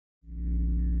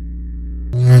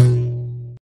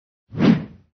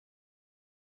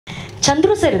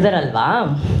Chandru sir ಇದಾರಲ್ವಾ,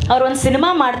 ಅವ್ರು ಒಂದು cinema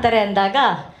ಮಾಡ್ತಾರೆ ಅಂದಾಗ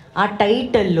ಆ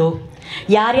ಟೈಟಲ್ಲು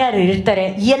ಯಾರ್ಯಾರು ಇರ್ತಾರೆ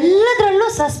ಎಲ್ಲದರಲ್ಲೂ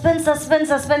ಸಸ್ಪೆನ್ಸ್ ಸಸ್ಪೆನ್ಸ್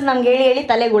ಸಸ್ಪೆನ್ಸ್ ನಮ್ಗೆ ಹೇಳಿ ಹೇಳಿ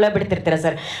ತಲೆಗೆ ಹುಳ ಬಿಡ್ತಿರ್ತೀರ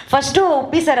ಸರ್. ಫಸ್ಟು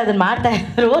ಉಪ್ಪಿ ಸರ್ ಅದನ್ನು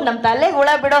ಮಾಡ್ತಾಯಿದ್ರು, ನಮ್ಮ ತಲೆಗೆ ಹುಳ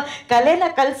ಬಿಡೋ ಕಲೆನ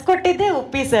ಕಲಿಸ್ಕೊಟ್ಟಿದ್ದೆ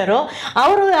ಉಪ್ಪಿ ಸರು.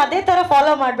 ಅವರು ಅದೇ ಥರ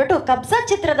ಫಾಲೋ ಮಾಡಿಬಿಟ್ಟು ಕಬ್ಜಾ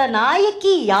ಚಿತ್ರದ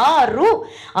ನಾಯಕಿ ಯಾರು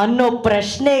ಅನ್ನೋ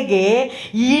ಪ್ರಶ್ನೆಗೆ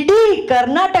ಇಡೀ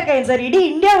ಕರ್ನಾಟಕ ಏನು ಸರ್, ಇಡೀ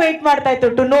ಇಂಡಿಯಾ ವೆಯ್ಟ್ ಮಾಡ್ತಾ ಇತ್ತು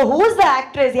to know who's the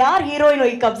actress, ಯಾರು ಹೀರೋಯಿನು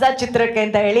ಈ ಕಬ್ಜಾ ಚಿತ್ರಕ್ಕೆ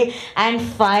ಅಂತ ಹೇಳಿ. And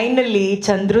finally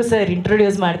Chandru sir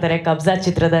introduce ಮಾಡ್ತಾರೆ ಕಬ್ಜಾ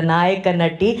ಚಿತ್ರದ ನಾಯಕ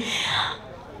ನಟಿ.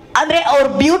 ಅಂದರೆ ಅವ್ರ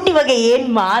ಬ್ಯೂಟಿ ಬಗ್ಗೆ ಏನು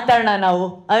ಮಾತಾಡೋಣ ನಾವು,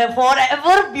 for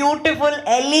ever beautiful,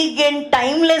 elegant,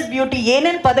 timeless beauty,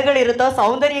 ಏನೇನು ಪದಗಳಿರುತ್ತೋ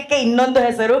ಸೌಂದರ್ಯಕ್ಕೆ ಇನ್ನೊಂದು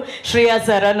ಹೆಸರು ಶ್ರೇಯಾ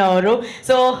ಸರನ್ ಅವರು.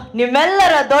 ಸೊ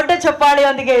ನಿಮ್ಮೆಲ್ಲರ ದೊಡ್ಡ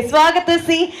ಚಪ್ಪಾಳೆಯೊಂದಿಗೆ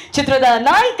ಸ್ವಾಗತಿಸಿ ಚಿತ್ರದ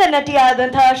ನಾಯಕ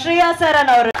ನಟಿಯಾದಂತಹ ಶ್ರೇಯಾ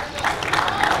ಸರನ್ ಅವರು.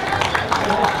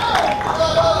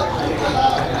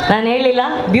 ನಾನು ಹೇಳಿಲ್ಲ,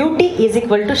 beauty is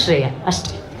equal to Shreya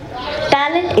ಅಷ್ಟೇ,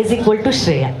 talent is equal to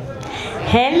Shreya.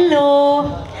 Hello.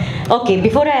 Okay,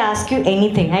 before I ask you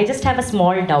anything, I just have a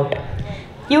small doubt.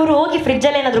 ಇವರು ಹೋಗಿ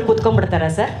ಫ್ರಿಜ್ಜಲ್ಲಿ ಏನಾದರೂ ಕೂತ್ಕೊಂಡ್ಬಿಡ್ತಾರಾ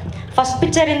ಸರ್? ಫಸ್ಟ್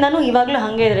ಪಿಕ್ಚರಿಂದನೂ ಇವಾಗಲೂ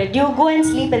ಹಾಗೆ ಇದ್ದಾರೆ. Due go and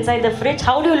sleep inside the fridge?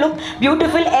 How do you look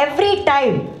beautiful every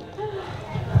time?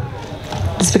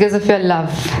 It's because of your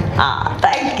love.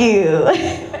 Thank you.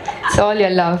 It's all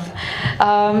your love.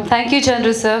 Thank you,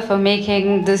 Chandru sir, for making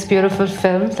this beautiful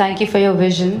film. Thank you for your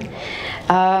vision.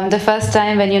 The first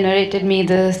time when you narrated me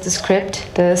the script,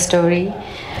 the story,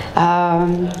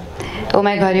 oh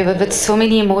my God, you were with so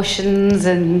many emotions,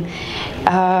 and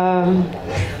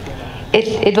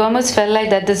it almost felt like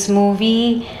that this movie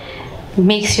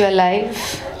makes you alive.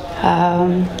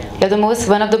 You're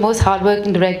one of the most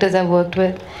hardworking directors I've worked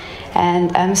with, and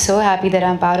I'm so happy that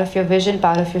I'm part of your vision,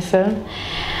 part of your film.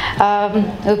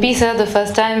 Upi sir, the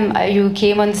first time you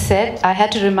came on set, I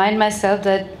had to remind myself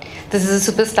that this is a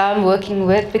superstar I'm working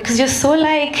with, because you're so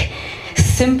like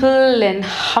simple and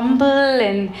humble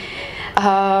and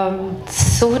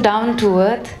so down to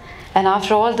earth. And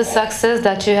after all the success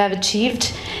that you have achieved,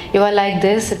 you are like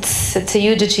this. It's a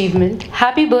huge achievement.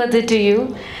 Happy birthday to you.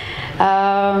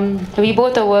 We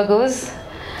both are Virgos.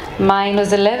 Mine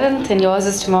was 11th and yours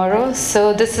is tomorrow. So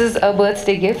this is a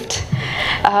birthday gift.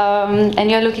 And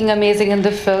you're looking amazing in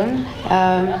the film.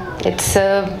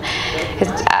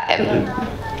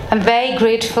 I'm very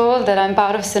grateful that I'm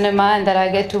part of cinema and that I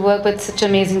get to work with such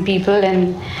amazing people, and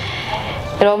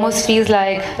it almost feels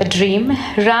like a dream.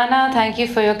 Rana, thank you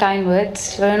for your kind words.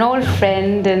 You're an old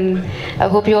friend, and I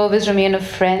hope you always remain a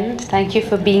friend. Thank you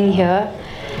for being here.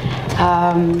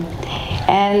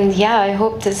 And yeah, I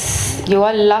hope you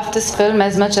all loved this film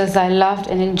as much as I loved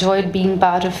and enjoyed being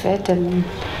part of it. And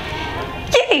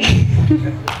yay!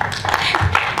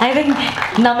 I think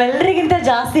ನಮ್ಮೆಲ್ಲರಿಗಿಂತ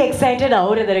ಜಾಸ್ತಿ excited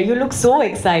ಅವರಿದ್ದಾರೆ. You look so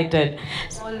excited.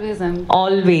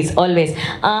 Always.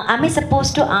 Am I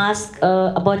supposed to ask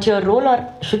about your role, or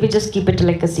should we just keep it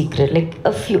like a secret? Like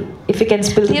a few, if you can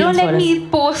spill the beans for us. You don't let me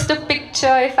post a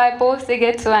picture. If I post, they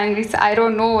get so angry. So I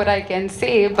don't know what I can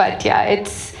say, but yeah,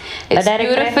 it's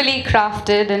beautifully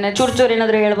crafted, and it's ಚೂರ್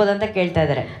ಏನಾದರೂ ಹೇಳ್ಬೋದು ಅಂತ ಕೇಳ್ತಾ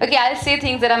ಇದ್ದಾರೆ. Okay, I'll say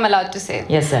things that I'm allowed to say.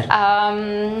 Yes, sir.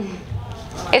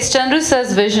 It's Chandru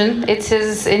sir's vision. It's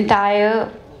his entire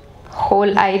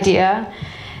whole idea,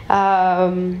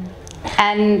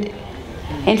 and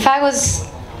in fact I was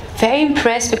very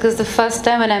impressed, because the first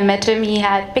time when I met him, he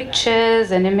had pictures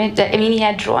and he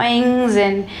had drawings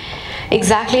and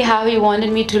exactly how he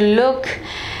wanted me to look.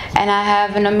 And I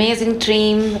have an amazing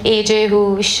team. AJ, who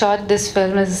shot this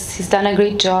film, he's done a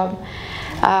great job.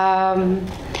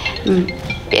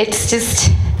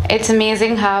 It's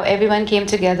amazing how everyone came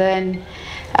together, and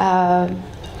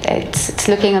it's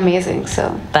looking amazing. So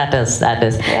that is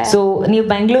yeah. So ನೀವು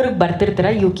ಬ್ಯಾಂಗ್ಳೂರಿಗೆ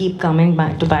ಬರ್ತಿರ್ತೀರಾ? You keep coming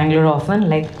back to Bangalore often,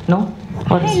 like no?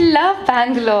 I love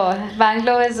Bangalore.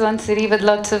 Bangalore is one city with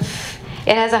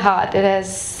it has a heart.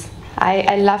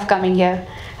 I love coming here.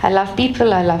 I love people,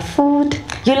 I love food.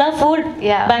 You love food?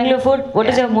 Yeah. Bangalore food? What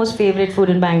is your most favorite food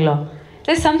in Bangalore?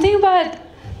 There's something about,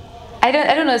 I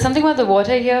don't know, something about the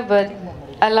water here, but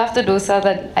I love the dosa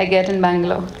that I get in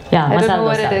Bangalore. Yeah, I don't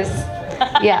know what it is.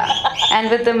 Yeah, and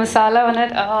with the masala on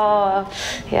it, oh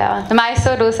yeah, the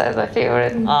Mysore dosa is my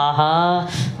favorite.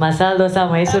 Masala dosa,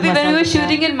 Mysore masala. When we were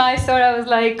shooting in Mysore, I was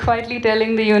like quietly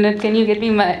telling the unit, can you get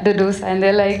me the dosa? And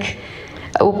they're like,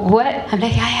 what? I'm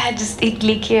like, yeah, just eat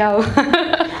leaky out.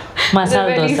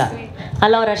 Masala dosa.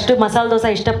 ಅಲ್ಲ, ಅವ್ರು ಅಷ್ಟು ಮಸಾಲೆ ದೋಸೆ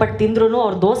ಇಷ್ಟಪಟ್ಟು ತಿಂದ್ರೂ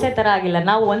ಅವ್ರು ದೋಸೆ ಥರ ಆಗಿಲ್ಲ.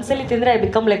 ನಾವು ಒಂದ್ಸಲಿ ತಿಂದರೆ I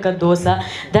become like a dosa.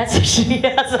 That's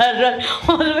Shreya Saran,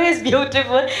 always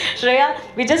beautiful. Shreya,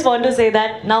 we just want to say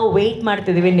that ನಾವು ವೆಯ್ಟ್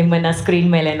ಮಾಡ್ತಿದ್ದೀವಿ ನಿಮ್ಮನ್ನು ಸ್ಕ್ರೀನ್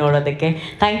ಮೇಲೆ ನೋಡೋದಕ್ಕೆ.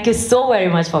 Thank you so very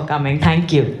much for coming.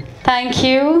 Thank you. Thank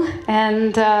you.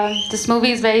 And this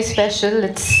movie is very special.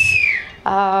 It's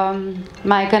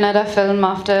My Kannada film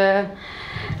after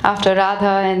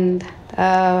Radha and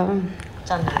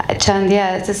Chand,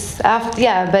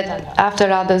 yeah, but after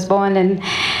Radha was born, and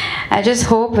I just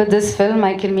hope with this film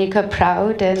I can make her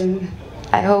proud, and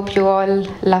I hope you all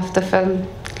love the film.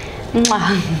 Mwah.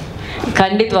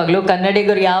 ಖಂಡಿತವಾಗ್ಲೂ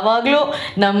ಕನ್ನಡಿಗರು ಯಾವಾಗಲೂ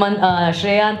ನಮ್ಮ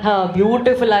ಶ್ರೇಯಾ ಅಂತ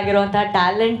beautiful ಆಗಿರುವಂತಹ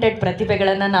talented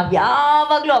ಪ್ರತಿಭೆಗಳನ್ನು ನಾವು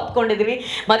ಯಾವಾಗಲೂ ಒಪ್ಕೊಂಡಿದ್ವಿ.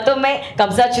 ಮತ್ತೊಮ್ಮೆ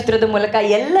ಕಬ್ಜಾ ಚಿತ್ರದ ಮೂಲಕ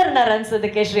ಎಲ್ಲರನ್ನ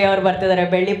ರಂಜಿಸೋದಕ್ಕೆ ಶ್ರೇಯಾ ಅವರು ಬರ್ತಿದ್ದಾರೆ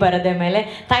ಬೆಳ್ಳಿ ಪರದೆ ಮೇಲೆ.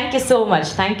 Thank you so much.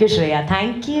 Thank you Shreya,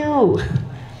 thank you.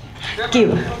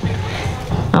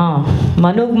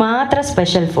 ಮನುಗೆ ಮಾತ್ರ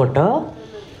ಸ್ಪೆಷಲ್ ಫೋಟೋ,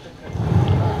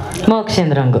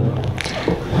 ಮೋಕ್ಷೇಂದ್ರಂಗು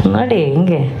ನೋಡಿ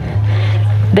ಹಿಂಗೆ.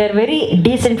 They are very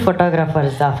decent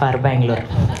photographers of R Bangalore.